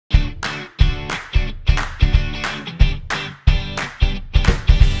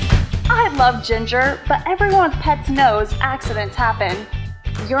love ginger, but everyone's pets knows accidents happen.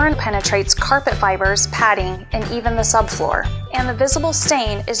 Urine penetrates carpet fibers, padding, and even the subfloor, and the visible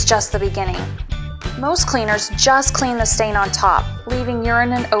stain is just the beginning. Most cleaners just clean the stain on top, leaving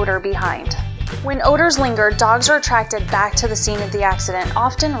urine and odor behind. When odors linger, dogs are attracted back to the scene of the accident,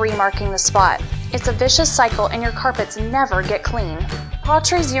 often remarking the spot. It's a vicious cycle and your carpets never get clean.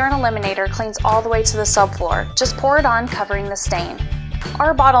 Pawtree's Urine Eliminator cleans all the way to the subfloor. Just pour it on, covering the stain.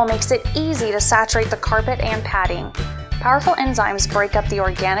 Our bottle makes it easy to saturate the carpet and padding. Powerful enzymes break up the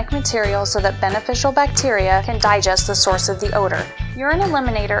organic material so that beneficial bacteria can digest the source of the odor. Urine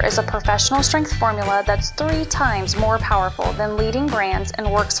Eliminator is a professional strength formula that's 3 times more powerful than leading brands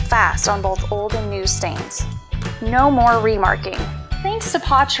and works fast on both old and new stains. No more remarking. Thanks to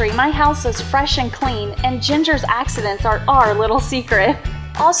Pawtree, my house is fresh and clean, and Ginger's accidents are our little secret.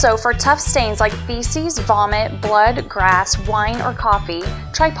 Also, for tough stains like feces, vomit, blood, grass, wine, or coffee,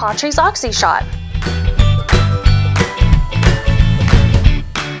 try Pawtree's Oxy Shot.